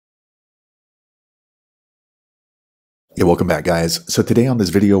Yeah, welcome back, guys. So today on this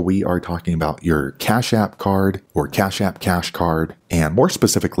video, we are talking about your Cash App card or Cash App Cash Card. And more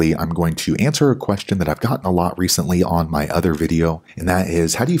specifically, I'm going to answer a question that I've gotten a lot recently on my other video. And that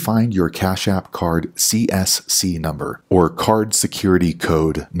is, how do you find your Cash App card CSC number or card security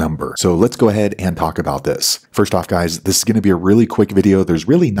code number? So let's go ahead and talk about this. First off, guys, this is going to be a really quick video. There's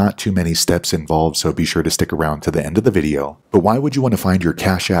really not too many steps involved, so be sure to stick around to the end of the video. But why would you want to find your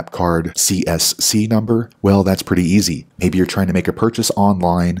Cash App card CSC number? Well, that's pretty easy. Maybe you're trying to make a purchase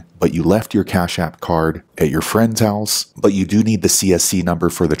online, but you left your Cash App card at your friend's house, but you do need the CSC number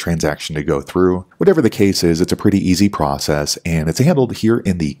for the transaction to go through. Whatever the case is, it's a pretty easy process, and it's handled here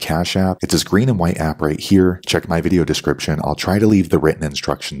in the Cash App. It's this green and white app right here. Check my video description. I'll try to leave the written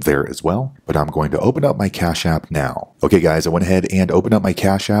instructions there as well, but I'm going to open up my Cash App now. Okay, guys, I went ahead and opened up my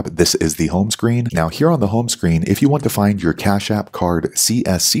Cash App. This is the home screen. Now, here on the home screen, if you want to find your Cash App card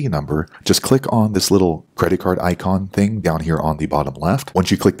CSC number, just click on this little credit card icon thing down here on the bottom left. Once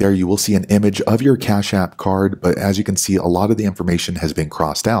you click there, you will see an image of your Cash App card, but as you can see, a lot of the information has been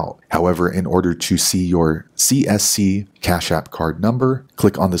crossed out. However, in order to see your CSC Cash App card number,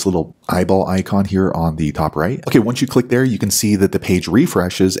 click on this little eyeball icon here on the top right. Okay, once you click there, you can see that the page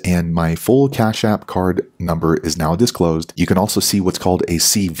refreshes and my full Cash App card number is now disclosed. You can also see what's called a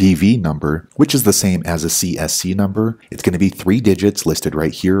CVV number, which is the same as a CSC number. It's going to be 3 digits listed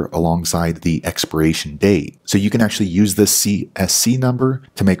right here alongside the expiration date. So you can actually use this CSC number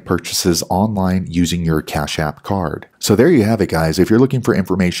to make purchases online using your Cash App card. So there you have it, guys. If you're looking for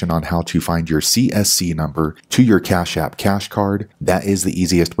information on how to find your CSC number to your Cash App Cash Card, that is the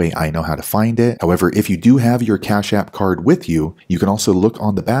easiest way I know how to find it. However, if you do have your Cash App card with you, you can also look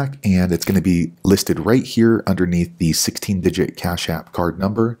on the back and it's going to be listed right here underneath the 16-digit Cash App card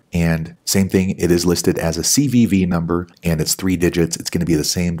number. And same thing, it is listed as a CVV number and it's 3 digits. It's going to be the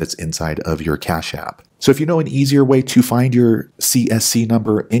same that's inside of your Cash App. So if you know an easier way to find your CSC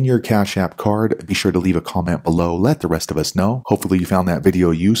number in your Cash App card, be sure to leave a comment below. Let the rest of us know. Hopefully you found that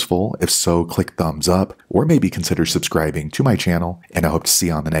video useful. If so, click thumbs up or maybe consider subscribing to my channel, and I hope to see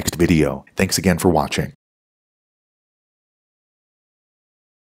you on the next video. Thanks again for watching.